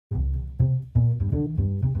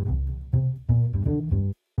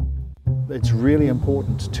it's really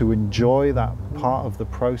important to enjoy that part of the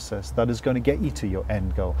process that is going to get you to your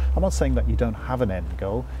end goal. I'm not saying that you don't have an end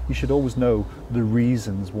goal. You should always know the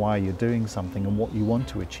reasons why you're doing something and what you want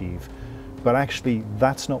to achieve. But actually,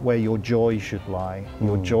 that's not where your joy should lie.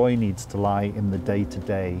 Your joy needs to lie in the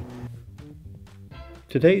day-to-day.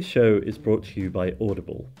 Today's show is brought to you by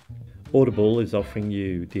Audible. Audible is offering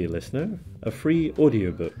you, dear listener, a free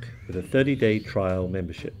audiobook with a 30-day trial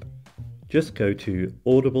membership. Just go to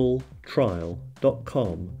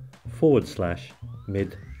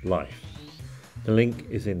audibletrial.com/midlife. The link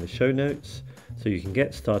is in the show notes, so you can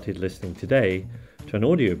get started listening today to an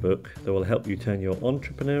audiobook that will help you turn your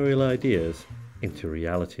entrepreneurial ideas into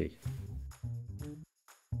reality.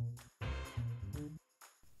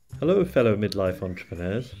 Hello fellow midlife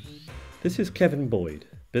entrepreneurs. This is Kevin Boyd,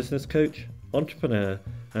 business coach, entrepreneur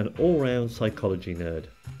and all-round psychology nerd,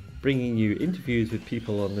 bringing you interviews with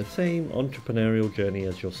people on the same entrepreneurial journey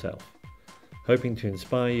as yourself, hoping to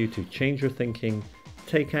inspire you to change your thinking,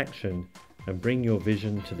 take action and bring your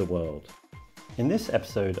vision to the world. In this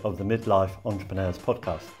episode of the Midlife Entrepreneurs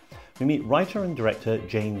podcast, we meet writer and director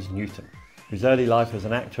James Newton, whose early life as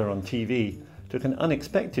an actor on TV took an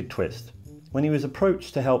unexpected twist when he was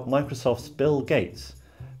approached to help Microsoft's Bill Gates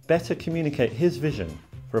better communicate his vision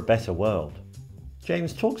for a better world.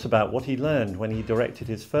 James talks about what he learned when he directed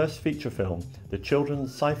his first feature film, the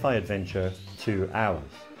children's sci-fi adventure 2 Hours,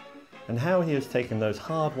 and how he has taken those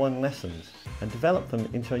hard-won lessons and developed them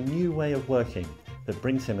into a new way of working that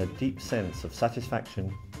brings him a deep sense of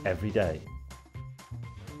satisfaction every day.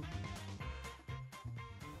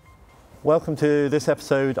 Welcome to this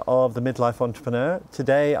episode of The Midlife Entrepreneur.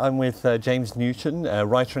 Today I'm with James Newton,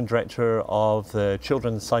 writer and director of the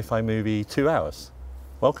children's sci-fi movie 2 Hours.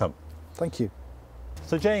 Welcome. Thank you.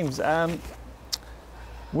 So James,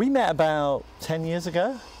 we met about 10 years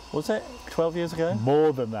ago, was it? 12 years ago?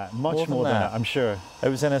 More than that, much more than that, I'm sure. It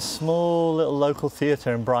was in a small little local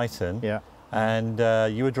theatre in Brighton. Yeah. And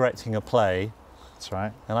you were directing a play. That's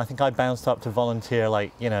right. And I think I bounced up to volunteer,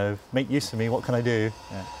 like, you know, make use of me, what can I do?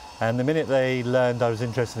 Yeah. And the minute they learned I was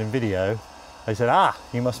interested in video, they said,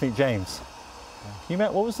 you must meet James. Yeah. You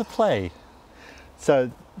met, what was the play?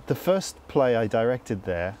 So the first play I directed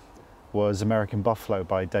there was American Buffalo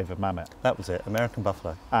by David Mamet. That was it, American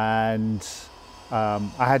Buffalo. And I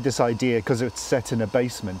had this idea, because it's set in a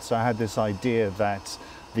basement, so I had this idea that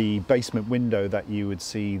the basement window that you would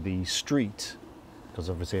see the street, because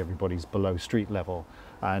obviously everybody's below street level,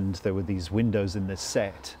 and there were these windows in this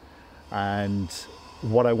set, and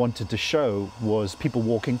what I wanted to show was people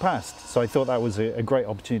walking past. So I thought that was a great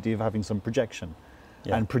opportunity of having some projection,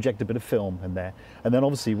 and project a bit of film in there. And then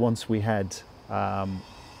obviously once we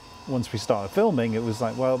started filming, it was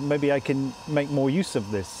like, well, maybe I can make more use of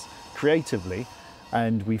this creatively.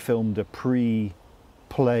 And we filmed a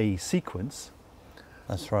pre-play sequence.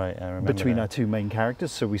 That's right, I remember between that. Our two main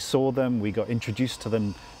characters. So we saw them, we got introduced to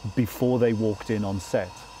them before they walked in on set.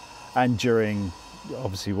 And during,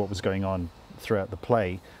 obviously, what was going on throughout the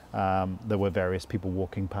play, there were various people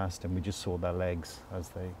walking past and we just saw their legs as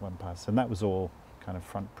they went past. And that was all kind of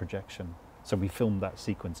front projection. So we filmed that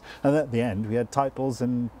sequence. And at the end, we had titles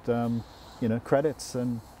and, credits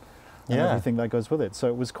and everything that goes with it. So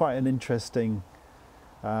it was quite an interesting...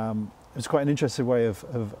 it was quite an interesting way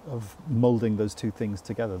of moulding those two things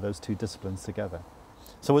together, those two disciplines together.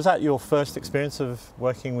 So was that your first experience of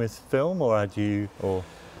working with film, or had you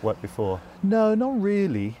worked before? No, not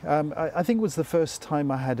really. I think it was the first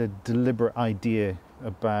time I had a deliberate idea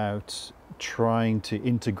about trying to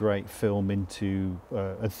integrate film into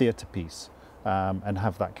a theatre piece and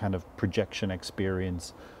have that kind of projection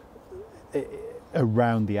experience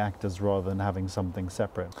around the actors rather than having something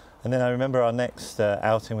separate. And then I remember our next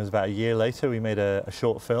outing was about a year later. We made a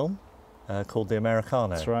short film called The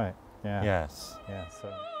Americano. That's right. Yeah. Yes. Yeah.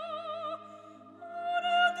 So.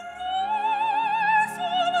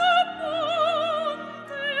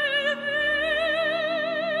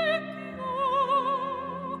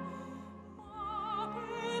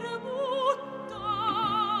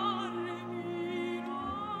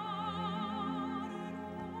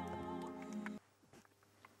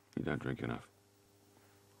 You don't drink enough.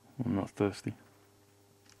 I'm not thirsty.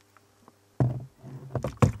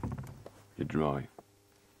 You're dry.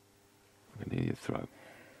 I can hear your throat.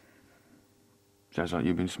 Sounds like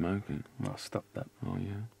you've been smoking. I'll stop that. Oh,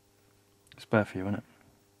 yeah? It's bad for you, isn't it?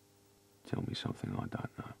 Tell me something I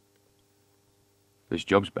don't know. This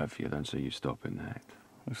job's bad for you, don't see you stopping that.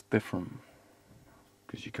 It's different.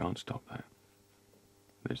 Because you can't stop that.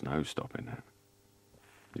 There's no stopping that.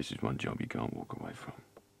 This is one job you can't walk away from.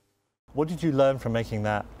 What did you learn from making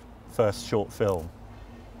that first short film?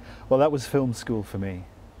 Well, that was film school for me.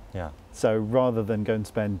 Yeah. So rather than go and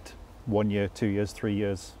spend 1 year, 2 years, 3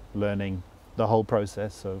 years learning the whole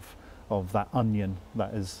process of that onion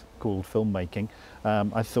that is called filmmaking,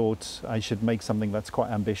 I thought I should make something that's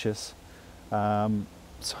quite ambitious. So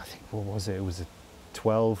I think, what was it? It was a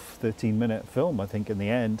 12, 13-minute film, I think, in the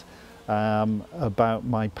end, about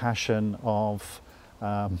my passion of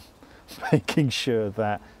making sure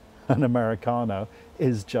that an Americano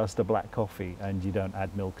is just a black coffee and you don't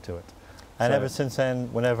add milk to it. And So- ever since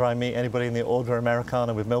then, whenever I meet anybody in the order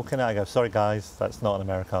Americano with milk in it, I go, sorry guys, that's not an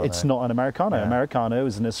Americano. It's not an Americano. Yeah. Americano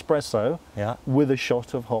is an espresso Yeah, with a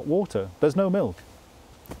shot of hot water. There's no milk.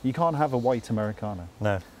 You can't have a white Americano.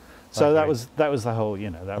 no. So that agree. was the whole, that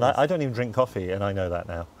And was, I don't even drink coffee, and I know that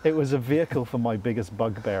now. it was a vehicle for my biggest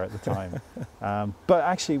bugbear at the time. But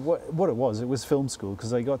actually, what it was film school,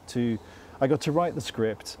 because I got to write the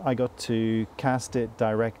script, I got to cast it,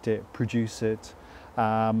 direct it, produce it.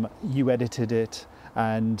 You edited it,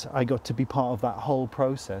 and I got to be part of that whole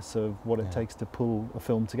process of what it takes to pull a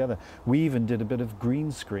film together. We even did a bit of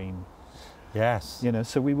green screen, Yes.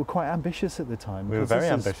 so we were quite ambitious at the time. We were 'cause very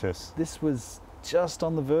this is- ambitious. This was just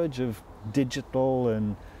on the verge of digital,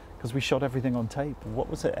 and because we shot everything on tape. What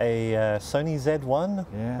was it, a Sony Z1?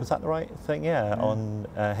 Yeah. Was that the right thing? Yeah, Yeah. on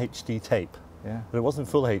HD tape. Yeah, But it wasn't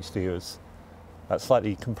full HD, it was that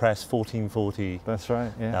slightly compressed 1440. that's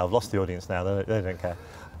right. Yeah. Now, I've lost the audience now, they don't care.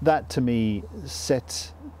 That to me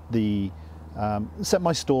set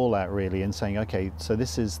my stall out really, in saying, okay, so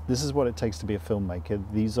this is what it takes to be a filmmaker.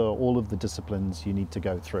 These are all of the disciplines you need to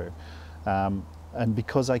go through, and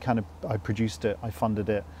because I produced it, I funded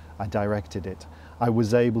it, I directed it, I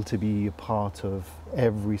was able to be a part of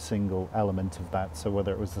every single element of that. So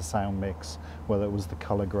whether it was the sound mix, whether it was the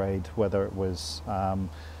color grade, whether it was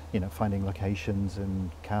finding locations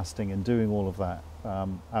and casting and doing all of that,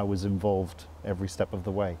 I was involved every step of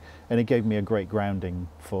the way, and it gave me a great grounding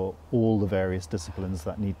for all the various disciplines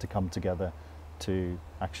that need to come together to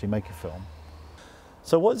actually make a film.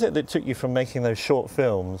 So what is it that took you from making those short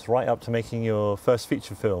films right up to making your first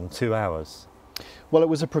feature film, 2 hours? Well, it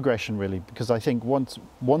was a progression really, because I think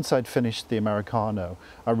once I'd finished the Americano,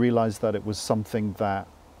 I realized that it was something that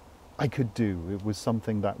I could do. It was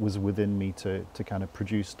something that was within me to kind of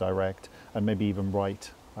produce, direct, and maybe even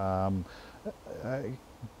write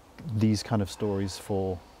these kind of stories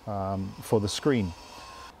for the screen.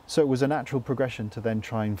 So it was a natural progression to then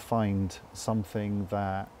try and find something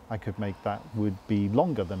that I could make that would be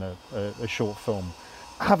longer than a short film.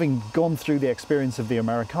 Having gone through the experience of the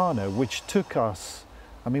Americano, which took us,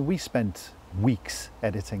 we spent weeks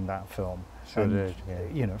editing that film. Sure And, did,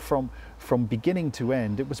 yeah. From beginning to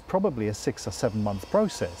end, it was probably a 6 or 7 month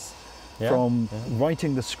process. Yeah, From yeah.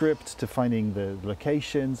 writing the script to finding the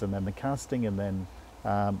locations, and then the casting, and then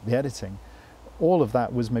the editing. All of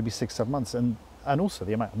that was maybe 6, 7 months, and also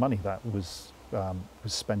the amount of money that was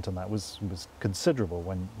spent on that was considerable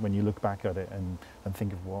when you look back at it and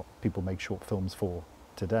think of what people make short films for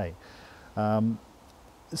today.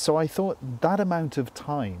 So I thought that amount of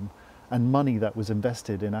time and money that was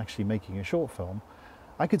invested in actually making a short film,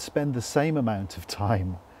 I could spend the same amount of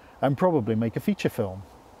time and probably make a feature film.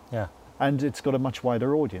 Yeah. And it's got a much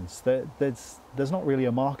wider audience. There's not really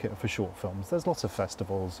a market for short films. There's lots of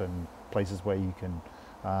festivals and places where you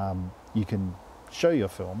can show your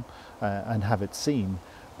film and have it seen,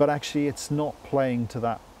 but actually it's not playing to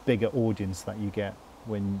that bigger audience that you get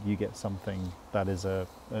when you get something that is a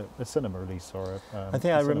cinema release or I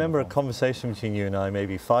think I remember a conversation between you and I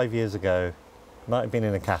maybe 5 years ago, might have been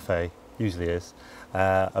in a cafe, usually is,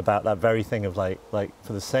 about that very thing of like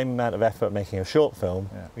for the same amount of effort making a short film,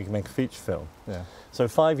 Yeah. we can make a feature film. Yeah. So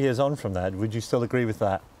 5 years on from that, would you still agree with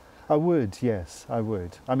that? I would, yes, I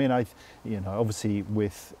would. Obviously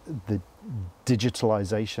with the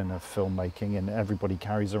digitalization of filmmaking, and everybody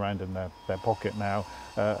carries around in their pocket now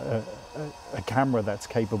a camera that's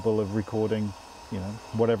capable of recording,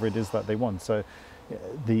 whatever it is that they want. So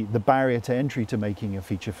the barrier to entry to making a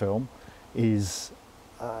feature film is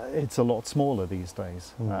it's a lot smaller these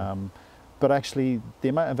days. But actually, the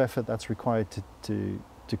amount of effort that's required to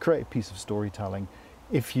create a piece of storytelling,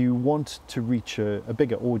 if you want to reach a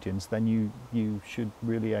bigger audience, then you should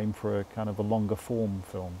really aim for a kind of a longer form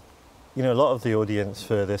film. A lot of the audience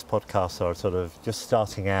for this podcast are sort of just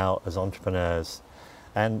starting out as entrepreneurs.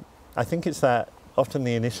 And I think it's that often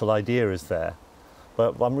the initial idea is there.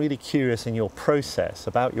 But I'm really curious in your process,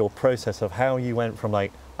 about your process of how you went from I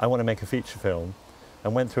want to make a feature film,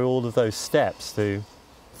 and went through all of those steps to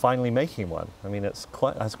finally making one. That's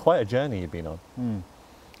quite a journey you've been on.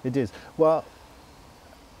 It is. Well,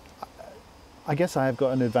 I guess I have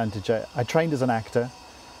got an advantage. I trained as an actor,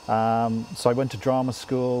 So I went to drama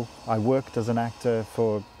school. I worked as an actor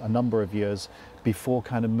for a number of years before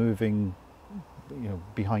kind of moving,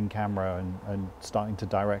 behind camera and starting to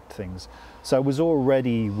direct things. So I was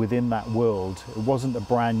already within that world. It wasn't a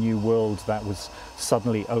brand new world that was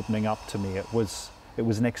suddenly opening up to me. It was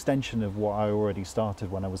an extension of what I already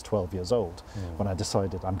started when I was 12 years old, when I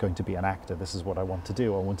decided I'm going to be an actor. This is what I want to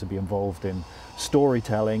do. I want to be involved in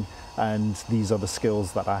storytelling, and these are the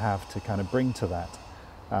skills that I have to kind of bring to that.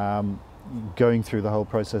 Going through the whole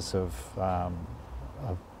process of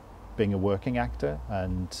being a working actor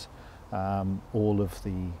and all of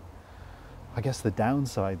the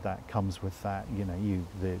downside that comes with that,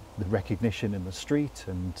 the recognition in the street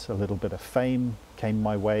and a little bit of fame came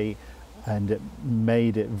my way, and it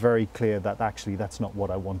made it very clear that actually that's not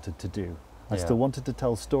what I wanted to do. I still wanted to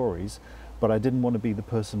tell stories, but I didn't want to be the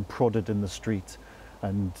person prodded in the street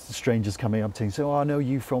and strangers coming up to me saying, "Oh, I know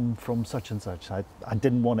you from such and such." I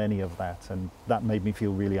didn't want any of that, and that made me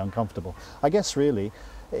feel really uncomfortable. I guess really,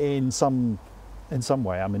 in some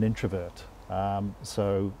way, I'm an introvert.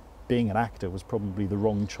 So being an actor was probably the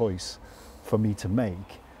wrong choice for me to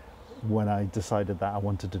make when I decided that I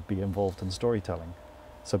wanted to be involved in storytelling.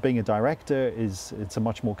 So being a director it's a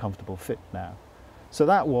much more comfortable fit now. So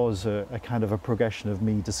that was a kind of a progression of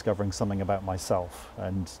me discovering something about myself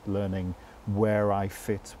and learning where I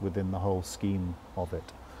fit within the whole scheme of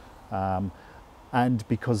it. And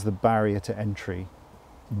because the barrier to entry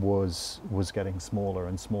was getting smaller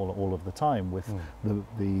and smaller all of the time with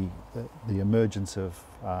the emergence of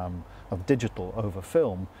digital over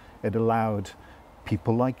film, it allowed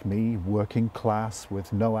people like me, working class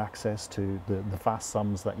with no access to the vast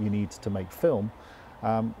sums that you need to make film,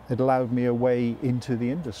 it allowed me a way into the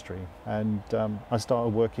industry. And I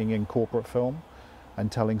started working in corporate film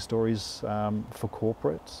and telling stories for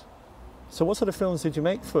corporates. So what sort of films did you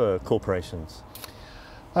make for corporations?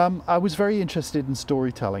 I was very interested in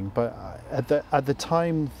storytelling, but at the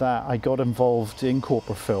time that I got involved in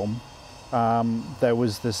corporate film, there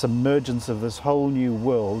was this emergence of this whole new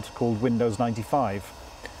world called Windows 95.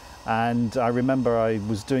 And I remember I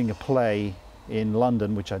was doing a play in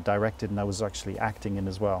London, which I directed, and I was actually acting in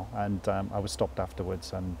as well. And I was stopped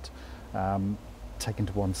afterwards and taken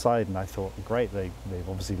to one side, and I thought, great, they've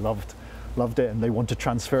obviously loved it, and they want to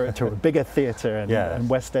transfer it to a bigger theatre, and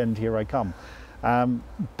West End, here I come.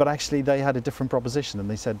 But actually they had a different proposition, and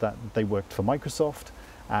they said that they worked for Microsoft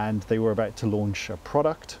and they were about to launch a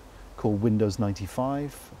product called Windows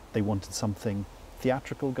 95. They wanted something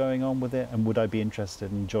theatrical going on with it, and would I be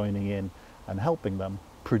interested in joining in and helping them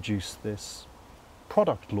produce this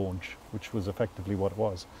product launch, which was effectively what it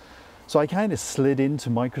was. So I kind of slid into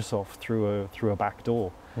Microsoft through a back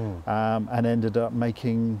door, and ended up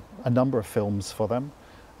making a number of films for them.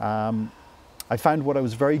 I found what I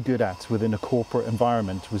was very good at within a corporate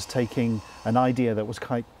environment was taking an idea that was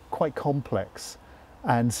quite complex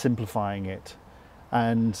and simplifying it.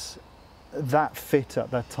 And that fit at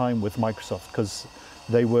that time with Microsoft, because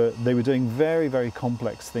they were doing very, very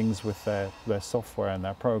complex things with their software and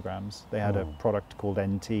their programs. They had a product called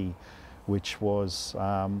NT, which was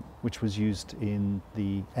used in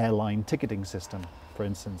the airline ticketing system, for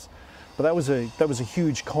instance. But that was a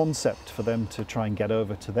huge concept for them to try and get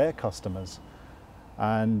over to their customers.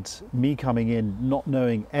 And me coming in, not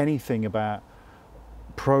knowing anything about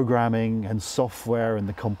programming and software and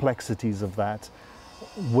the complexities of that,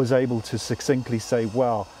 was able to succinctly say,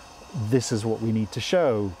 well, this is what we need to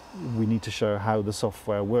show. We need to show how the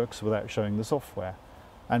software works without showing the software.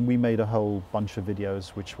 And we made a whole bunch of videos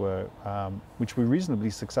which were reasonably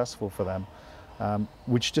successful for them,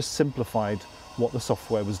 which just simplified what the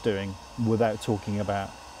software was doing without talking about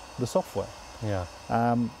the software. Yeah.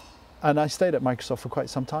 And I stayed at Microsoft for quite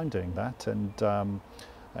some time doing that, and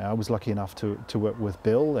I was lucky enough to work with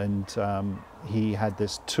Bill, and he had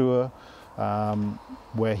this tour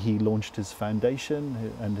where he launched his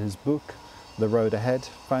foundation and his book, The Road Ahead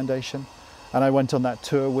Foundation. And I went on that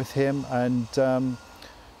tour with him, and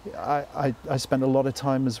I spent a lot of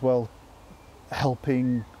time as well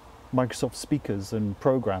helping Microsoft speakers and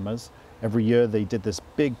programmers. Every year they did this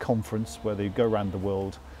big conference where they go around the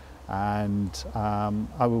world, and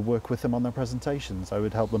I would work with them on their presentations. I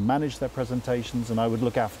would help them manage their presentations, and I would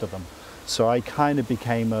look after them. So I kind of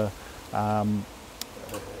became a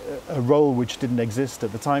role which didn't exist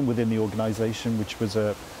at the time within the organization, which was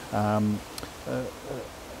a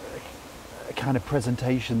kind of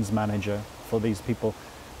presentations manager for these people.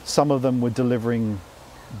 Some of them were delivering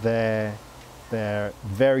their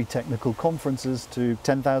very technical conferences to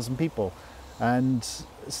 10,000 people, and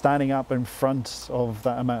standing up in front of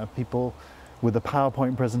that amount of people with a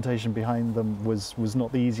PowerPoint presentation behind them was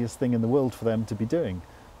not the easiest thing in the world for them to be doing.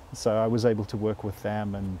 So I was able to work with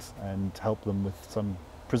them and help them with some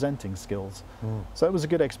presenting skills. So it was a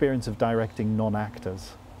good experience of directing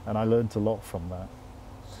non-actors, and I learned a lot from that.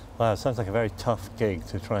 Wow, it sounds like a very tough gig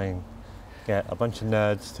to try and get a bunch of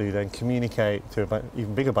nerds to then communicate to an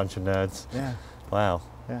even bigger bunch of nerds. Yeah. Wow.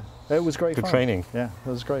 Yeah. It was great Good fun. training. Yeah, it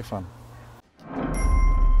was great fun.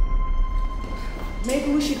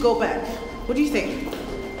 Maybe we should go back. What do you think?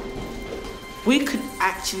 We could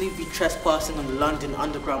actually be trespassing on London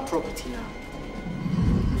Underground property now.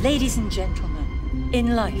 Ladies and gentlemen,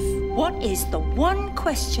 in life, what is the one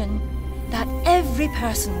question that every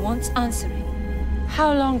person wants answering?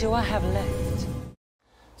 How long do I have left?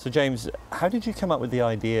 So James, how did you come up with the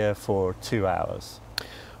idea for 2 hours?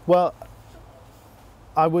 Well,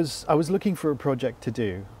 I was looking for a project to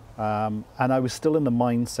do, and I was still in the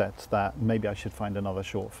mindset that maybe I should find another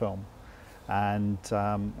short film. And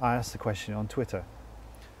I asked the question on Twitter,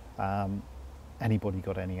 anybody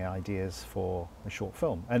got any ideas for a short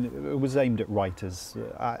film? And it was aimed at writers.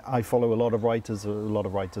 I follow a lot of writers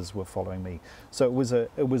were following me. So it wasn't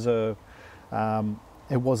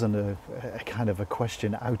a kind of a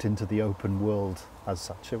question out into the open world as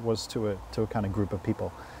such. It was to a kind of group of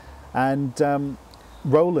people. And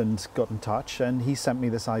Roland got in touch and he sent me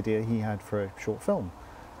this idea he had for a short film,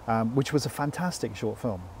 which was a fantastic short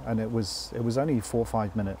film. And it was only 4 or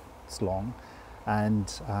 5 minutes long.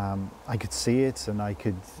 And I could see it and I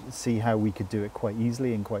could see how we could do it quite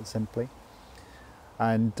easily and quite simply.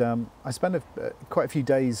 And I spent quite a few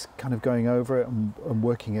days kind of going over it and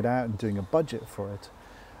working it out and doing a budget for it.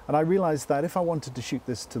 And I realized that if I wanted to shoot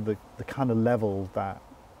this to the kind of level that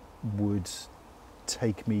would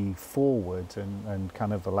take me forward and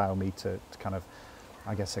kind of allow me to kind of,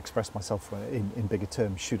 I guess, express myself in bigger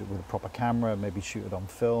terms, shoot it with a proper camera, maybe shoot it on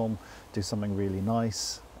film, do something really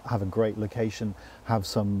nice, have a great location, have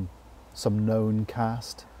some known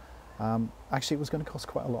cast. Actually, it was going to cost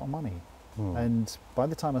quite a lot of money. And by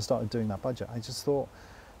the time I started doing that budget, I just thought,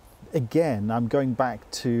 again, I'm going back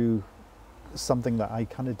to something that I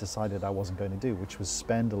kind of decided I wasn't going to do, which was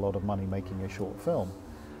spend a lot of money making a short film.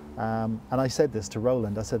 And I said this to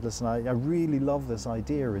Roland. I said, listen, I really love this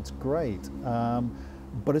idea. It's great,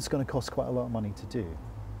 but it's going to cost quite a lot of money to do.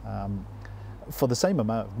 For the same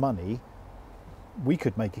amount of money, we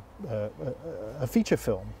could make a feature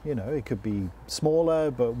film. You know, it could be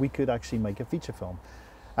smaller, but we could actually make a feature film.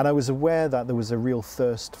 And I was aware that there was a real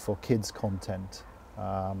thirst for kids' content,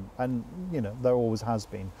 and you know, there always has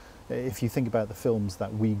been. If you think about the films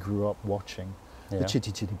that we grew up watching, the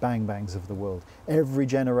Chitty Chitty Bang Bangs of the world, every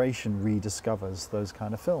generation rediscovers those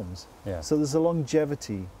kind of films. Yeah. So there's a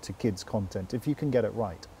longevity to kids' content if you can get it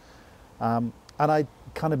right. And I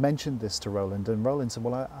kind of mentioned this to Roland, and Roland said,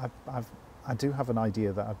 well, I do have an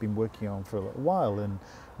idea that I've been working on for a little while, and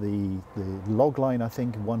the logline, I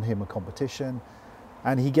think, won him a competition.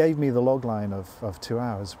 And he gave me the logline of 2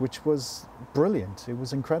 hours, which was brilliant. It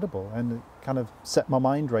was incredible, and it kind of set my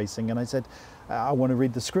mind racing. And I said, I want to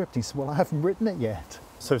read the script. He said, well, I haven't written it yet.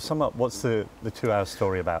 So sum up, what's the 2 hour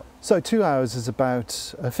story about? So 2 hours is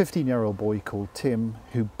about a 15-year-old boy called Tim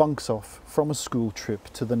who bunks off from a school trip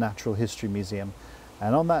to the Natural History Museum.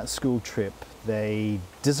 And on that school trip, they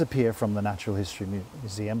disappear from the Natural History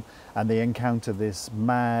Museum and they encounter this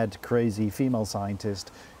mad, crazy female scientist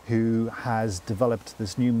who has developed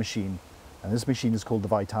this new machine. And this machine is called the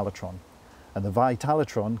Vitalitron. And the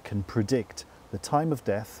Vitalitron can predict the time of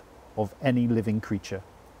death of any living creature.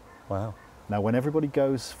 Wow. Now, when everybody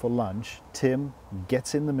goes for lunch, Tim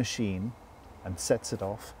gets in the machine and sets it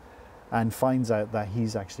off and finds out that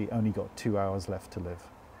he's actually only got 2 hours left to live.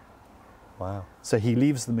 Wow. So he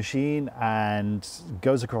leaves the machine and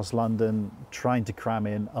goes across London trying to cram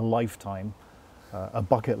in a lifetime, a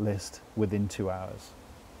bucket list within 2 hours.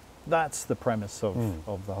 That's the premise of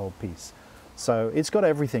the whole piece. So it's got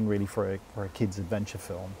everything really for a kid's adventure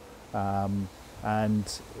film.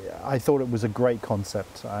 And I thought it was a great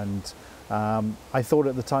concept. And I thought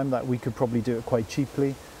at the time that we could probably do it quite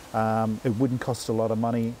cheaply. It wouldn't cost a lot of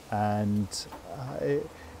money, and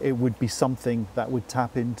it would be something that would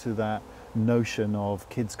tap into that notion of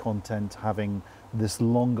kids' content having this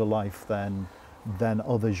longer life than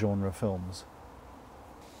other genre films.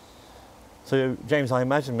 So James, I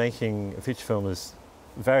imagine making a feature film is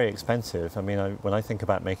very expensive. I mean, when I think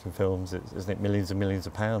about making films, isn't it millions and millions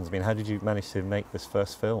of pounds? I mean, how did you manage to make this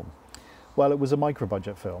first film? Well, it was a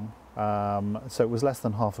micro-budget film, so it was less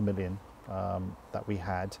than $500,000 that we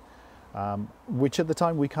had, which at the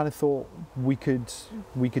time we kind of thought we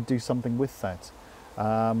could do something with that.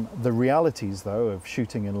 The realities, though, of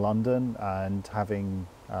shooting in London and having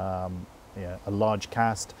a large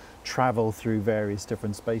cast, travel through various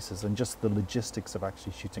different spaces, and just the logistics of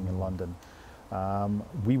actually shooting in London.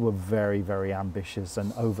 We were very, very ambitious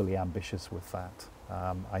and overly ambitious with that,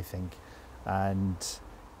 I think. And,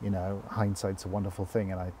 hindsight's a wonderful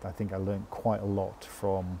thing, and I think I learned quite a lot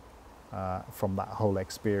from that whole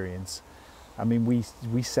experience. I mean,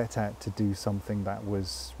 we set out to do something that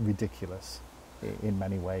was ridiculous in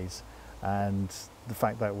many ways, and the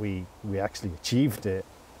fact that we actually achieved it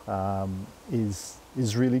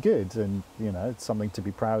is really good, and it's something to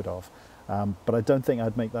be proud of. But I don't think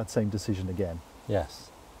I'd make that same decision again. Yes.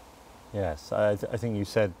 I think you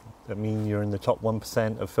said, you're in the top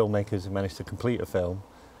 1% of filmmakers who managed to complete a film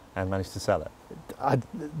and managed to sell it.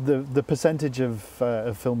 The percentage of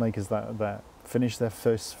filmmakers that finish their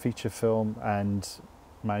first feature film and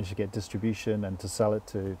manage to get distribution and to sell it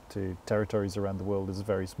to territories around the world is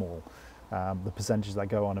very small. The percentage that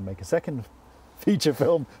go on and make a second feature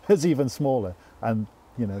film is even smaller, and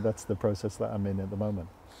that's the process that I'm in at the moment.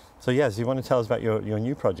 So yes, you want to tell us about your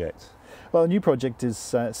new project? Well, a new project is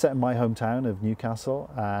set in my hometown of Newcastle,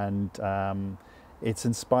 and it's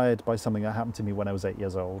inspired by something that happened to me when I was 8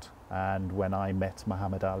 years old and when I met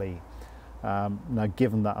Muhammad Ali. Now,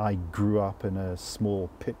 given that I grew up in a small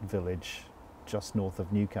pit village just north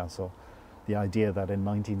of Newcastle, the idea that in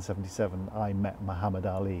 1977 I met Muhammad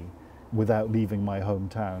Ali without leaving my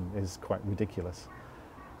hometown is quite ridiculous.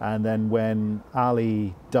 And then when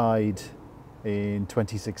Ali died in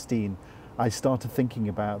 2016, I started thinking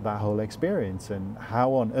about that whole experience and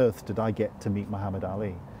how on earth did I get to meet Muhammad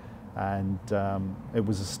Ali? And it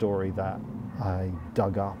was a story that I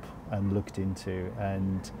dug up and looked into,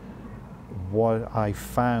 and what I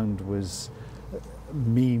found was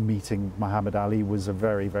me meeting Muhammad Ali was a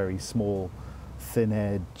very, very small, thin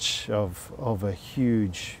edge of a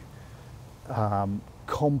huge,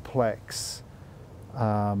 complex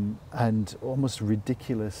and almost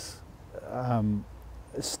ridiculous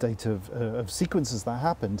state of sequences that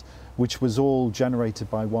happened, which was all generated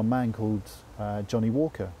by one man called Johnny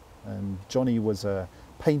Walker. And Johnny was a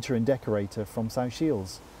painter and decorator from South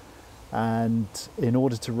Shields, and in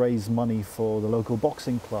order to raise money for the local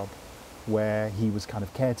boxing club, where he was kind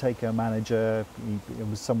of caretaker, manager, it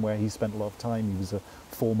was somewhere he spent a lot of time, he was a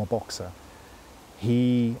former boxer,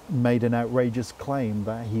 he made an outrageous claim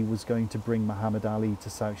that he was going to bring Muhammad Ali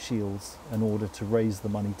to South Shields in order to raise the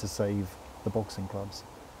money to save the boxing clubs.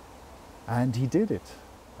 And he did it.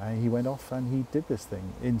 He went off and he did this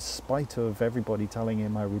thing in spite of everybody telling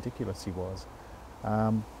him how ridiculous he was.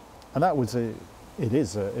 And that was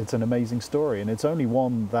it's an amazing story, and it's only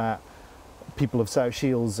one that people of South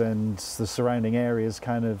Shields and the surrounding areas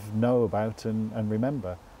kind of know about and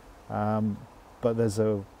remember. But there's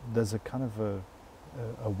a kind of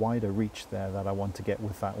a wider reach there that I want to get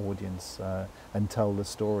with that audience and tell the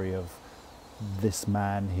story of this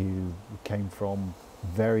man who came from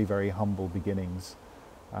very, very humble beginnings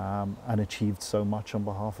and achieved so much on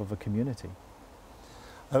behalf of a community.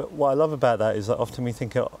 What I love about that is that often we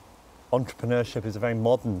think entrepreneurship is a very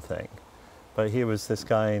modern thing, but here was this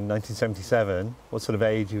guy in 1977. What sort of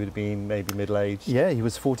age he would have been? Maybe middle-aged? Yeah, he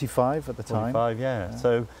was 45 at the time. 45, yeah.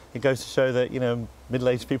 So it goes to show that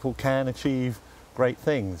middle-aged people can achieve great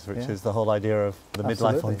things, which is the whole idea of the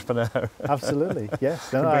midlife entrepreneur. Absolutely,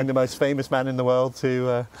 yes. Bring the most famous man in the world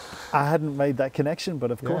to... I hadn't made that connection,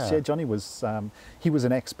 but of course, Johnny was, he was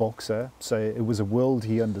an ex-boxer, so it was a world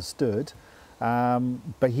he understood,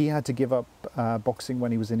 but he had to give up boxing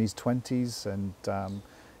when he was in his 20s, and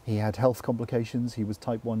he had health complications. He was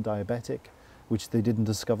type 1 diabetic, which they didn't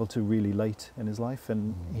discover till really late in his life,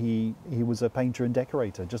 and he was a painter and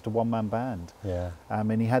decorator, just a one-man band. Yeah.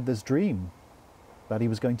 And he had this dream that he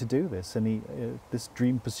was going to do this, and this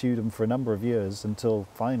dream pursued him for a number of years until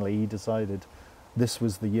finally he decided this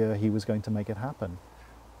was the year he was going to make it happen.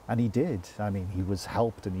 And he did. I mean, he was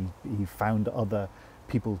helped, and he found other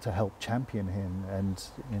people to help champion him, and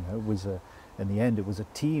it was in the end it was a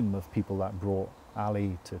team of people that brought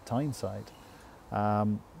Ali to Tyneside.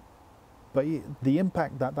 But the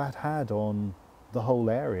impact that had on the whole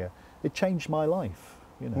area, it changed my life,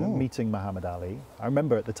 meeting Muhammad Ali. I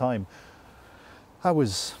remember at the time, I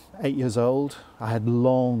was 8 years old. I had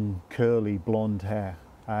long, curly, blonde hair,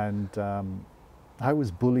 and I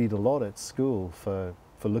was bullied a lot at school for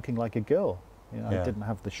looking like a girl. I didn't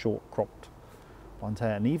have the short, cropped blonde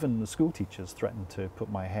hair, and even the school teachers threatened to put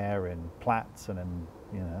my hair in plaits, and then,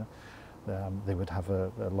 they would have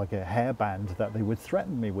like a hairband that they would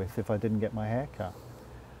threaten me with if I didn't get my hair cut.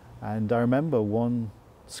 And I remember one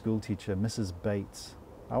school teacher, Mrs. Bates,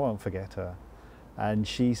 I won't forget her, and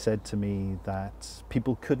she said to me that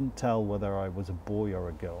people couldn't tell whether I was a boy or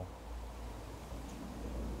a girl.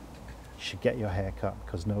 should get your hair cut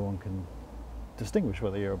because no one can distinguish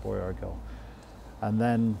whether you're a boy or a girl. And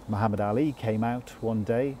then Muhammad Ali came out one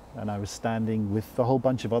day, and I was standing with a whole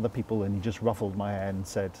bunch of other people, and he just ruffled my hair and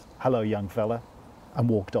said, "Hello, young fella," and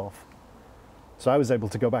walked off. So I was able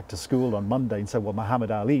to go back to school on Monday and say, well, Muhammad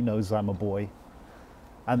Ali knows I'm a boy.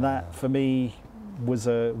 And that, for me, was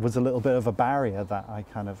a little bit of a barrier that I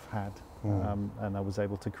kind of had, and I was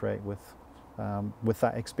able to create with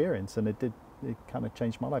that experience, and it kind of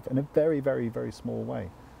changed my life in a very, very, very small way.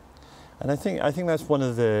 And I think that's one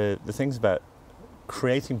of the things about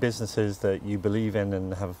creating businesses that you believe in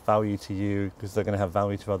and have value to you, because they're going to have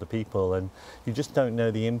value to other people, and you just don't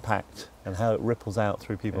know the impact and how it ripples out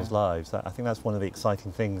through people's lives. I think that's one of the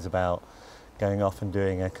exciting things about going off and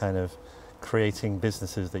doing a kind of creating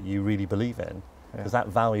businesses that you really believe in, because that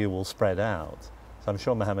value will spread out. So I'm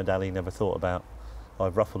sure Muhammad Ali never thought about, oh,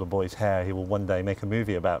 I've ruffled a boy's hair, he will one day make a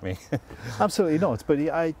movie about me. Absolutely not, but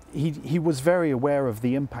he was very aware of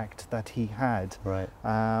the impact that he had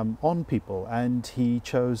on people, and he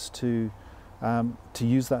chose to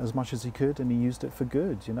use that as much as he could, and he used it for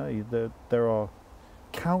good. You know, there are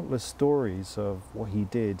countless stories of what he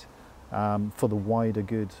did for the wider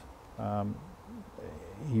good.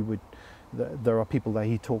 There are people that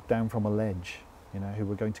he talked down from a ledge, you know, who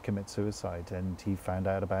were going to commit suicide, and he found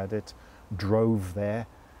out about it, drove there,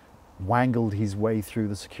 wangled his way through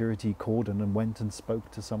the security cordon, and went and spoke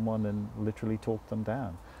to someone and literally talked them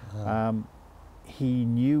down. He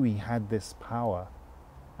knew he had this power,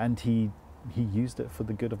 and he used it for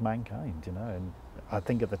the good of mankind, you know. And I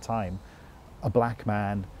think at the time, a black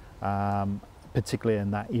man, particularly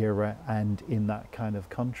in that era and in that kind of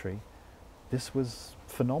country, this was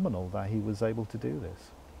phenomenal that he was able to do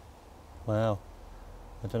this. Wow.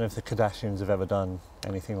 I don't know if the Kardashians have ever done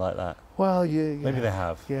anything like that. Well, maybe they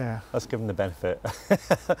have. Yeah. Let's give them the benefit.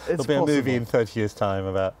 It's There'll be a movie in 30 years' time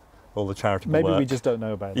about all the charitable work. Maybe we just don't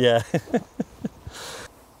know about it. Yeah.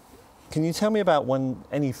 Can you tell me about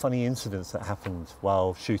any funny incidents that happened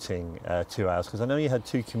while shooting 2 Hours? Because I know you had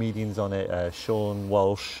two comedians on it, Sean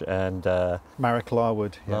Walsh and Marek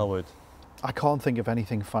Larwood. Yeah. Larwood. I can't think of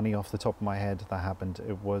anything funny off the top of my head that happened.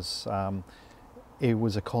 It was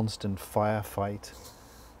a constant firefight.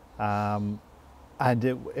 And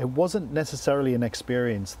it wasn't necessarily an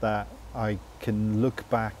experience that I can look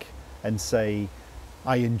back and say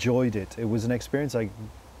I enjoyed it. It was an experience I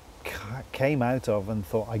came out of and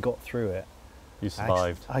thought I got through it. You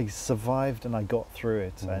survived. I survived and I got through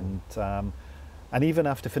it. And even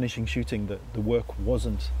after finishing shooting, the work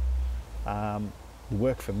wasn't the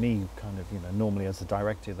work for me. Kind of, you know, normally as a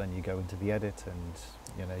director, then you go into the edit and,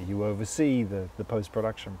 you know, you oversee the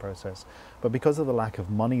post-production process. But because of the lack of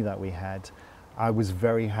money that we had, I was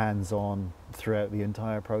very hands-on throughout the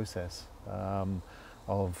entire process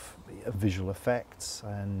of visual effects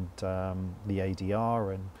and the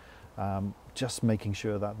ADR, and just making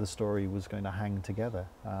sure that the story was going to hang together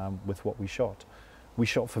with what we shot. We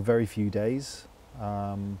shot for very few days,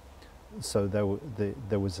 so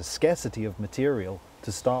there was a scarcity of material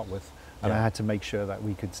to start with, and I had to make sure that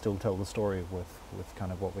we could still tell the story with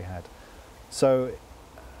kind of what we had. So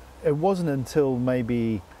it wasn't until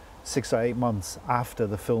maybe 6 or 8 months after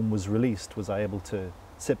the film was released was I able to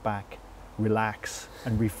sit back, relax,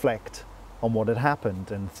 and reflect on what had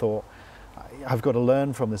happened, and thought, I've got to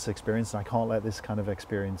learn from this experience, and I can't let this kind of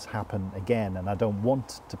experience happen again, and I don't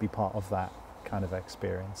want to be part of that kind of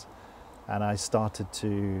experience. And I started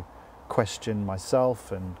to question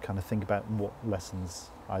myself and kind of think about what lessons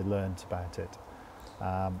I learned about it.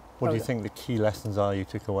 What do you think the key lessons are you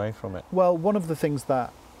took away from it? Well, one of the things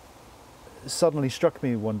that suddenly struck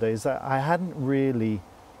me one day is that I hadn't really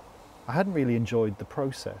enjoyed the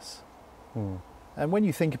process. And when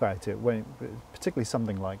you think about it, particularly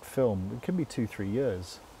something like film, it can be 2-3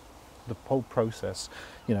 years. The whole process,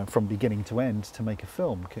 you know, from beginning to end to make a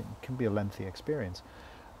film can be a lengthy experience.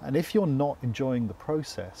 And if you're not enjoying the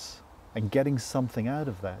process and getting something out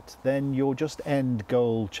of that, then you're just end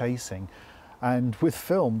goal chasing. And with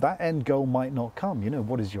film, that end goal might not come. You know,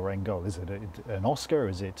 what is your end goal? Is it an Oscar?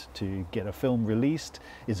 Is it to get a film released?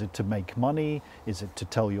 Is it to make money? Is it to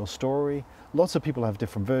tell your story? Lots of people have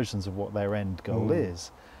different versions of what their end goal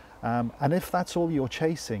is. And if that's all you're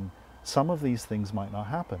chasing, some of these things might not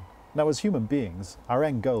happen. Now, as human beings, our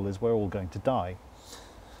end goal is we're all going to die.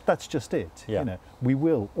 That's just it. Yeah. You know, we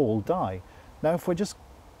will all die. Now, if we're just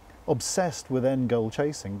obsessed with end goal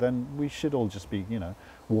chasing, then we should all just be, you know,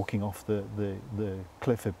 walking off the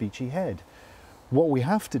cliff at Beachy Head. What we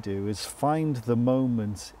have to do is find the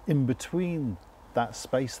moments in between that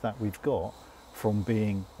space that we've got from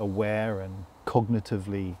being aware and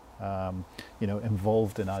cognitively, you know,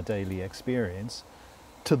 involved in our daily experience,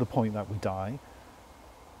 to the point that we die,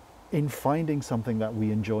 in finding something that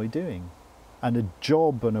we enjoy doing. And a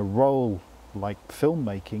job and a role like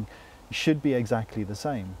filmmaking should be exactly the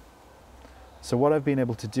same. So what I've been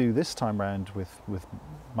able to do this time around with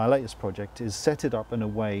my latest project is set it up in a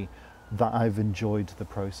way that I've enjoyed the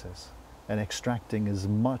process and extracting as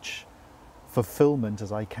much fulfillment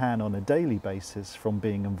as I can on a daily basis from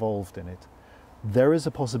being involved in it. There is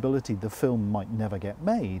a possibility the film might never get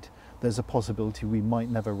made. There's a possibility we might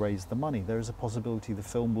never raise the money. There is a possibility the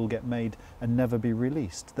film will get made and never be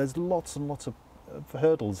released. There's lots and lots of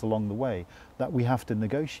hurdles along the way that we have to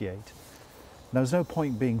negotiate. Now, there's no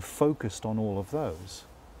point being focused on all of those.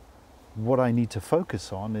 What I need to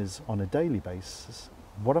focus on is, on a daily basis,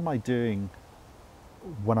 what am I doing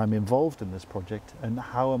when I'm involved in this project, and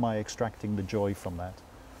how am I extracting the joy from that?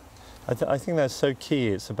 I think that's so key.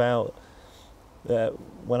 It's about,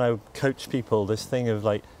 when I coach people, this thing of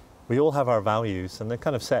like, we all have our values, and they're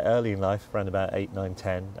kind of set early in life, around about 8, 9,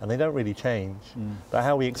 10, and they don't really change. But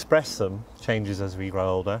how we express them changes as we grow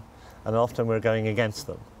older, and often we're going against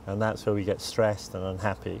them, and that's where we get stressed and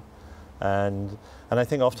unhappy. And I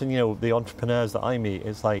think often, you know, the entrepreneurs that I meet,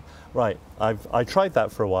 it's like, right, I tried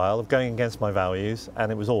that for a while of going against my values,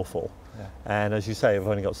 and it was awful. Yeah. And as you say, I've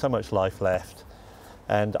only got so much life left,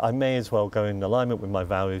 and I may as well go in alignment with my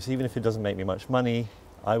values, even if it doesn't make me much money.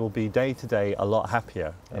 I will be day to day a lot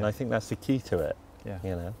happier, and I think that's the key to it. Yeah,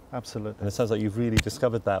 you know, absolutely. and it sounds like you've really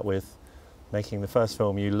discovered that with making the first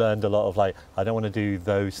film. You learned a lot of like, I don't want to do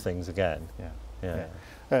those things again.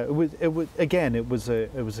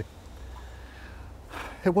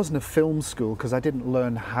 It wasn't a film school because I didn't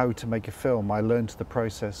learn how to make a film. I learned the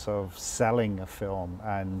process of selling a film,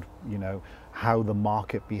 and you know, how the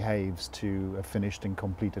market behaves to a finished and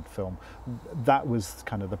completed film. That was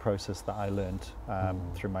kind of the process that I learned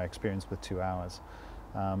through my experience with 2 Hours.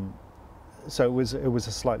 So it was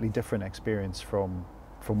a slightly different experience from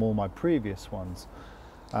all my previous ones.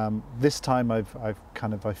 This time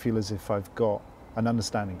I feel as if I've got an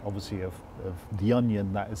understanding, obviously, of the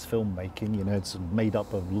onion that is filmmaking. You know, it's made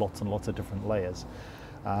up of lots and lots of different layers.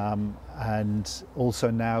 And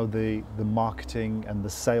also now the marketing and the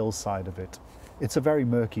sales side of it. It's a very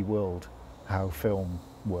murky world, how film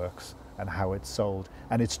works and how it's sold,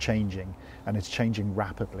 and it's changing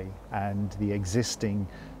rapidly, and the existing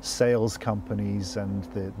sales companies and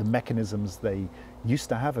the mechanisms they used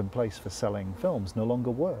to have in place for selling films no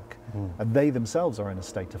longer work, and they themselves are in a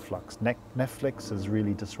state of flux. Netflix has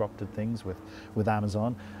really disrupted things with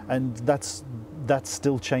Amazon, and that's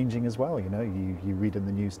still changing as well. You know, you read in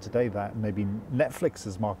the news today that maybe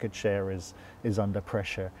Netflix's market share is under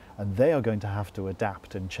pressure, and they are going to have to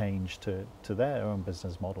adapt and change to their own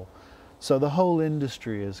business model. So the whole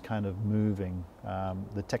industry is kind of moving.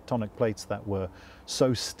 The tectonic plates that were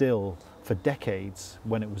so still for decades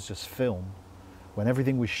when it was just film, when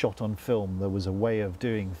everything was shot on film, there was a way of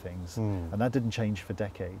doing things, and that didn't change for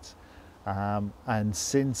decades. And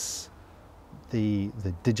since the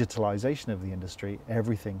digitalization of the industry,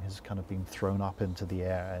 everything has kind of been thrown up into the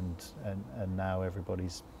air, and now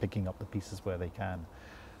everybody's picking up the pieces where they can.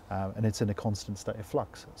 And it's in a constant state of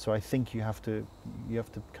flux. So I think you have to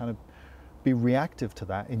kind of be reactive to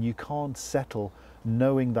that, and you can't settle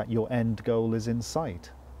knowing that your end goal is in sight.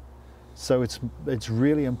 So it's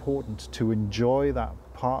really important to enjoy that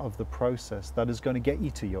part of the process that is going to get you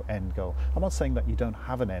to your end goal. I'm not saying that you don't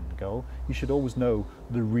have an end goal. You should always know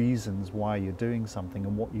the reasons why you're doing something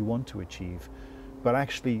and what you want to achieve. But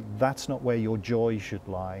actually, that's not where your joy should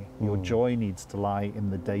lie. Your joy needs to lie in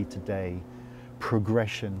the day-to-day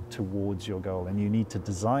progression towards your goal, and you need to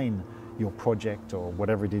design your project or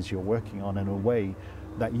whatever it is you're working on in a way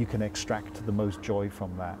that you can extract the most joy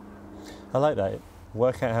from that. I like that.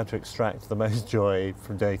 Work out how to extract the most joy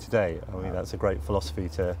from day to day. I mean, that's a great philosophy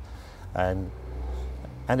to, and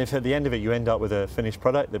if at the end of it you end up with a finished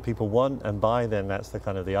product that people want and buy, then that's the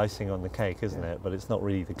kind of the icing on the cake, isn't it? But it's not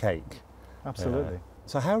really the cake. Absolutely.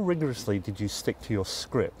 So how rigorously did you stick to your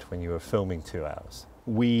script when you were filming 2 Hours?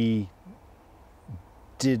 We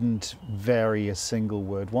didn't vary a single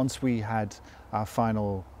word. Once we had our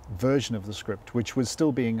final version of the script, which was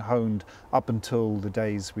still being honed up until the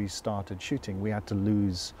days we started shooting, we had to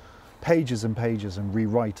lose pages and pages and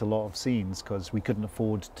rewrite a lot of scenes because we couldn't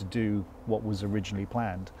afford to do what was originally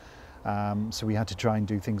planned. So we had to try and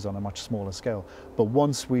do things on a much smaller scale. But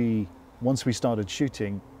once we started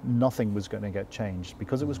shooting, nothing was going to get changed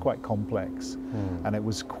because it was quite complex, and it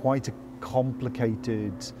was quite a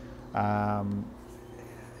complicated,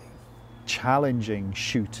 challenging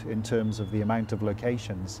shoot in terms of the amount of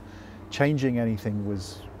locations. Changing anything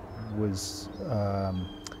was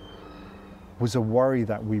was a worry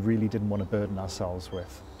that we really didn't want to burden ourselves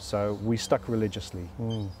with. So we stuck religiously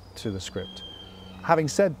to the script. Having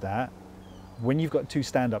said that, when you've got two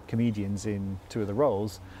stand-up comedians in two of the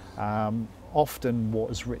roles, often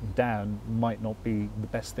what is written down might not be the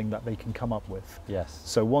best thing that they can come up with. Yes.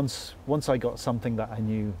 So once I got something that I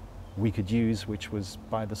knew we could use, which was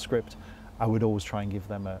by the script, I would always try and give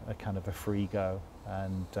them a kind of a free go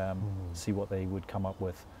and see what they would come up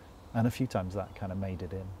with. And a few times that kind of made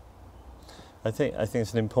it in. I think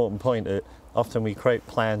it's an important point that often we create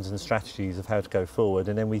plans and strategies of how to go forward,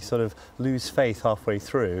 and then we sort of lose faith halfway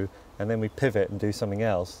through, and then we pivot and do something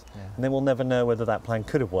else. Yeah. And then we'll never know whether that plan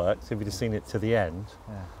could have worked if we'd have seen it to the end.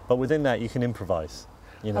 Yeah. But within that, you can improvise.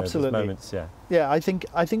 You know, Absolutely. there's moments, yeah. Yeah, I think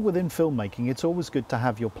within filmmaking, it's always good to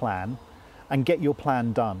have your plan and get your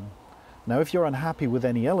plan done. Now, if you're unhappy with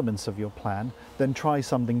any elements of your plan, then try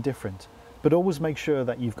something different. But always make sure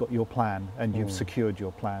that you've got your plan and you've secured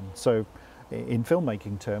your plan. So in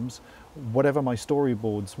filmmaking terms, whatever my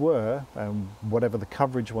storyboards were, whatever the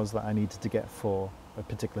coverage was that I needed to get for a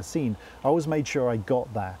particular scene, I always made sure I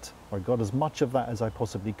got that, or I got as much of that as I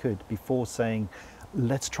possibly could before saying,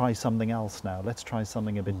 let's try something else now, let's try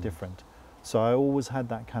something a bit different. So I always had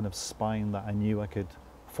that kind of spine that I knew I could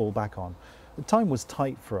fall back on. The time was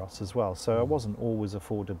tight for us as well, so I wasn't always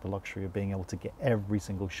afforded the luxury of being able to get every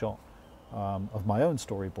single shot of my own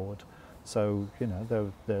storyboard. So, you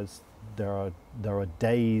know, there are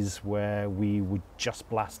days where we were just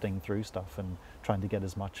blasting through stuff and trying to get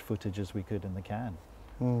as much footage as we could in the can.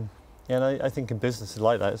 Yeah, and I think in business it's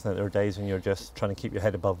like that, isn't it? There are days when you're just trying to keep your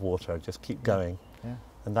head above water, just keep going. Yeah.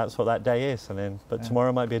 And that's what that day is. And then, but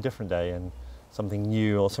tomorrow might be a different day and something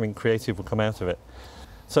new or something creative will come out of it.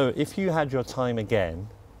 So if you had your time again,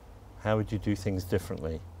 how would you do things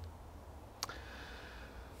differently?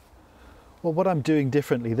 Well, what I'm doing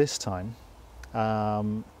differently this time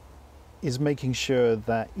is making sure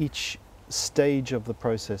that each stage of the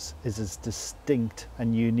process is as distinct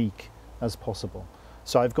and unique as possible.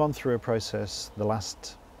 So I've gone through a process the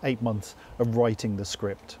last 8 months of writing the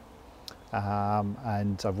script,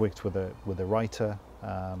 and I've worked with a writer,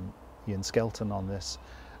 Ian Skelton, on this.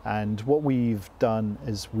 And what we've done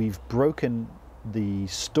is we've broken the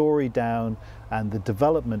story down and the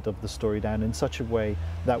development of the story down in such a way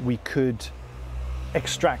that we could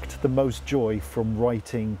extract the most joy from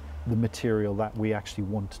writing the material that we actually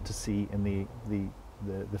want to see in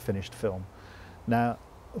the finished film. Now,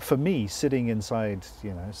 for me, sitting inside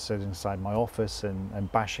my office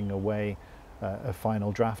and bashing away a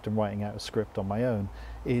final draft and writing out a script on my own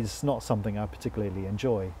is not something I particularly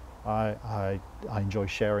enjoy. I enjoy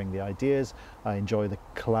sharing the ideas, I enjoy the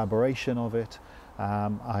collaboration of it,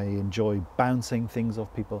 I enjoy bouncing things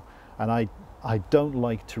off people, and I don't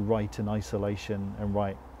like to write in isolation and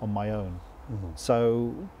write on my own.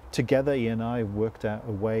 So together Ian and I have worked out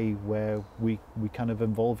a way where we kind of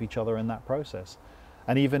involve each other in that process.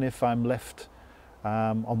 And even if I'm left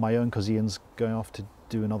on my own because Ian's going off to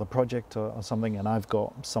do another project or something and I've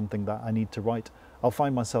got something that I need to write, I'll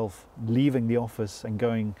find myself leaving the office and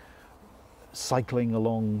going cycling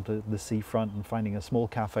along the seafront and finding a small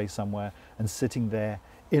cafe somewhere and sitting there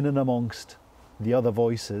in and amongst the other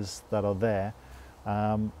voices that are there,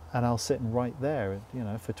 and I'll sit and write there, you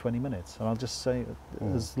know, for 20 minutes, and I'll just say,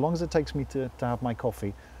 as long as it takes me to have my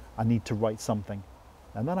coffee, I need to write something,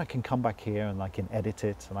 and then I can come back here and I can edit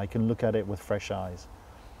it and I can look at it with fresh eyes.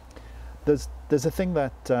 There's a thing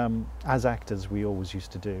that as actors we always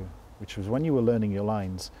used to do, which was when you were learning your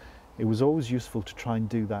lines, it was always useful to try and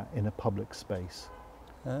do that in a public space.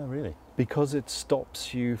 Oh, really? Because it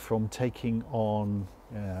stops you from taking on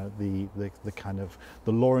the kind of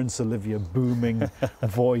the Laurence Olivier booming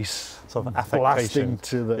voice Sort of blasting affectation.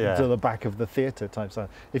 to the back of the theatre type stuff.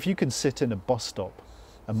 If you can sit in a bus stop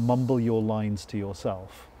and mumble your lines to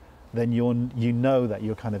yourself, then you know that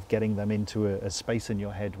you're kind of getting them into a space in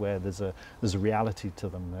your head where there's a reality to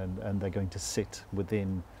them, and they're going to sit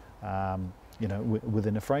within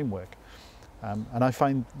within a framework. And I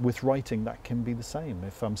find with writing that can be the same.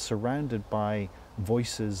 If I'm surrounded by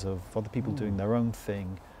voices of other people doing their own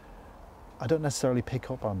thing, I don't necessarily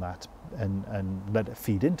pick up on that and let it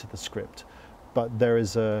feed into the script, but there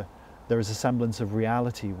is a semblance of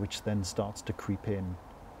reality which then starts to creep in.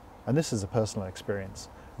 And this is a personal experience.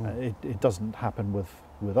 It doesn't happen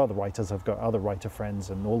with other writers. I've got other writer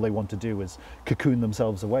friends and all they want to do is cocoon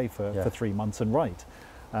themselves away for 3 months and write.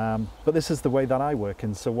 But this is the way that I work,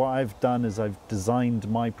 and so what I've done is I've designed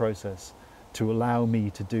my process to allow me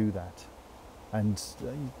to do that, and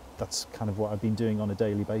that's kind of what I've been doing on a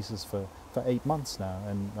daily basis for 8 months now,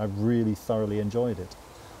 and I've really thoroughly enjoyed it.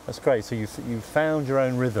 That's great. So you've found your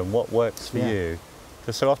own rhythm, what works for you,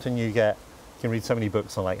 because so often you get can read so many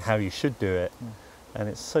books on like how you should do it, and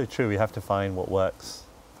it's so true. We have to find what works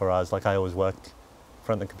for us. Like I always work in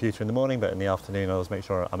front of the computer in the morning, but in the afternoon I always make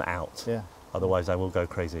sure I'm out. Yeah. Otherwise I will go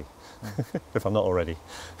crazy if I'm not already.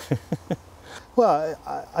 Well,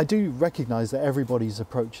 I do recognise that everybody's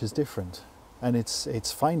approach is different, and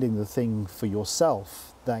it's finding the thing for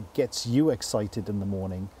yourself that gets you excited in the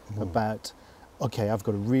morning about, okay, I've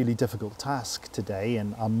got a really difficult task today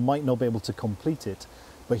and I might not be able to complete it,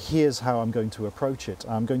 but here's how I'm going to approach it.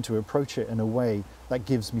 I'm going to approach it in a way that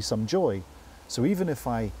gives me some joy. So even if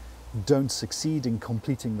I don't succeed in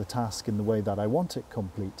completing the task in the way that I want it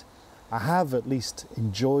complete, I have at least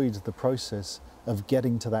enjoyed the process of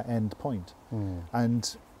getting to that end point.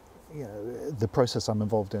 And you know, the process I'm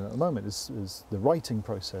involved in at the moment is the writing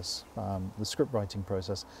process, the script writing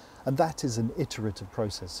process, and that is an iterative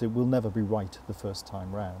process. It will never be right the first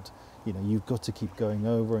time round. You know, you've got to keep going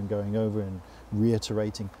over and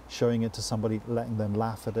reiterating, showing it to somebody, letting them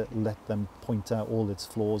laugh at it, let them point out all its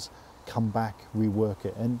flaws, come back, rework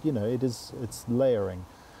it, and you know, it's layering.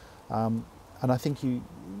 And I think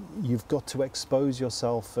you've got to expose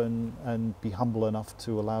yourself and be humble enough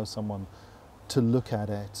to allow someone to look at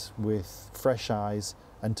it with fresh eyes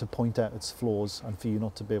and to point out its flaws, and for you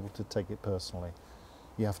not to be able to take it personally.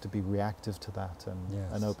 You have to be reactive to that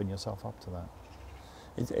and open yourself up to that.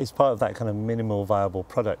 It's part of that kind of minimal viable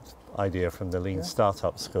product idea from the lean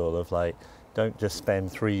startup school of like, don't just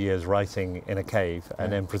spend 3 years writing in a cave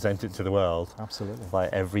and then present it to the world. Absolutely.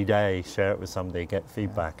 Like every day, share it with somebody, get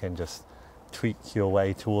feedback, and just tweak your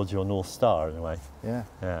way towards your North Star in a way.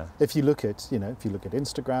 Yeah. If you look at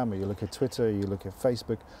Instagram, or you look at Twitter, you look at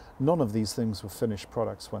Facebook, none of these things were finished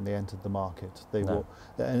products when they entered the market. They were,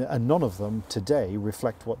 and none of them today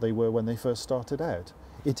reflect what they were when they first started out.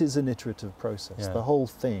 It is an iterative process. The whole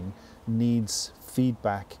thing needs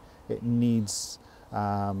feedback. It needs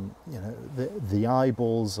the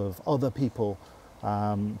eyeballs of other people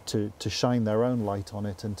to shine their own light on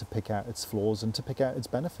it and to pick out its flaws and to pick out its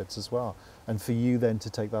benefits as well. And for you then to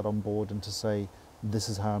take that on board and to say, this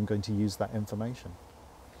is how I'm going to use that information.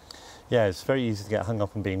 Yeah, it's very easy to get hung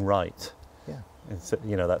up on being right. Yeah. It's,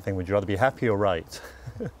 you know, that thing, would you rather be happy or right?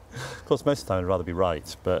 Of course, most of the time I'd rather be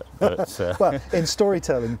right, but well, in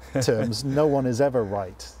storytelling terms, no one is ever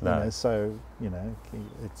right. No. You know, so, you know,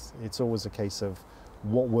 it's always a case of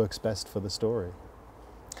what works best for the story.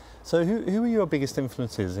 So who are your biggest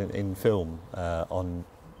influences in film on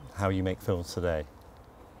how you make films today?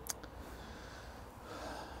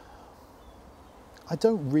 I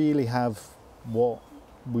don't really have what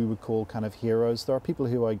we would call kind of heroes. There are people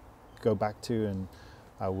who I go back to and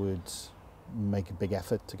I would make a big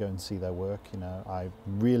effort to go and see their work. You know, I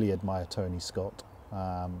really admire Tony Scott.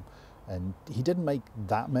 And he didn't make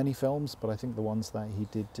that many films, but I think the ones that he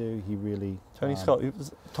did do, he really... Tony Scott,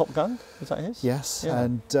 was Top Gun, was that his? Yes, yeah.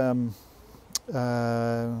 And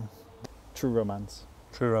True Romance.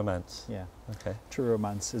 True Romance. Yeah. Okay. True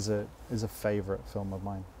Romance is a favourite film of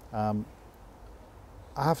mine.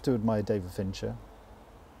 I have to admire David Fincher.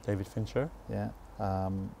 David Fincher? Yeah.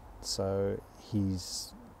 So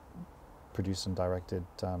he's produced and directed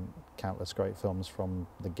countless great films, from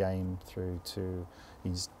The Game through to...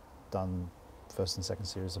 He's done first and second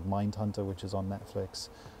series of Mindhunter, which is on Netflix,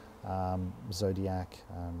 Zodiac,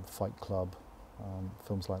 Fight Club,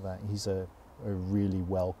 films like that. He's a really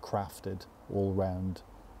well-crafted, all-round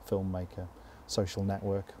filmmaker. Social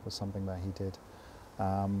Network was something that he did.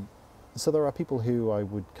 So there are people who I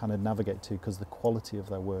would kind of navigate to because the quality of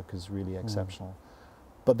their work is really exceptional.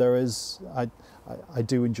 But there is, I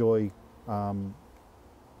do enjoy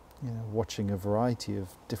watching a variety of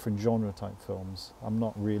different genre type films. I'm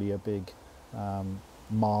not really a big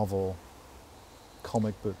Marvel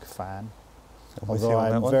comic book fan, although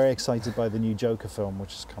I'm very excited by the new Joker film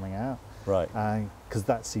which is coming out. Right. Because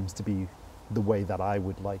that seems to be the way that I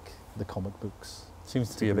would like the comic books.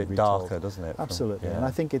 Seems to be a bit darker, doesn't it? Absolutely, and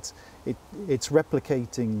I think it's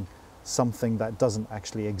replicating something that doesn't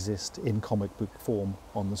actually exist in comic book form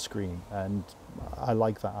on the screen, and I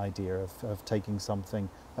like that idea of taking something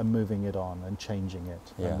and moving it on and changing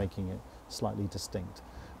it and making it slightly distinct,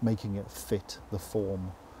 making it fit the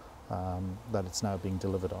form that it's now being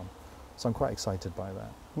delivered on. So I'm quite excited by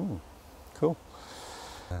that. Cool.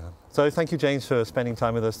 So thank you, James, for spending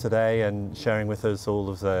time with us today and sharing with us all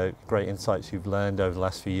of the great insights you've learned over the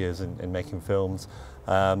last few years in making films.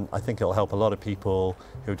 I think it'll help a lot of people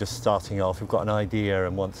who are just starting off, who've got an idea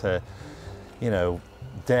and want to,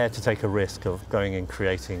 dare to take a risk of going and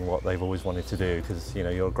creating what they've always wanted to do, because,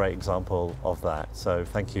 you're a great example of that. So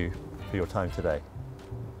thank you for your time today.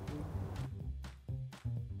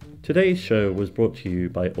 Today's show was brought to you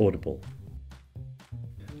by Audible.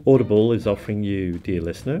 Audible is offering you, dear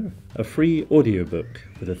listener, a free audiobook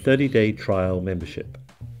with a 30-day trial membership.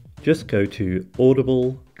 Just go to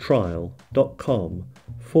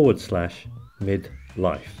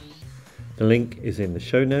audibletrial.com/midlife. The link is in the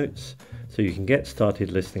show notes, so you can get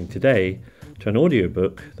started listening today to an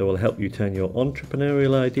audiobook that will help you turn your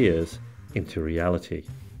entrepreneurial ideas into reality.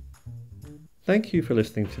 Thank you for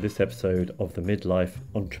listening to this episode of the Midlife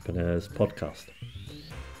Entrepreneurs podcast.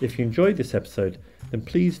 If you enjoyed this episode, then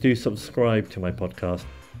please do subscribe to my podcast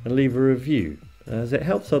and leave a review, as it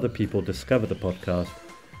helps other people discover the podcast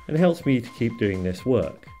and helps me to keep doing this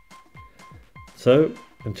work. So,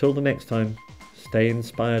 until the next time, stay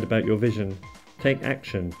inspired about your vision, take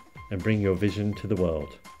action, and bring your vision to the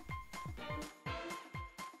world.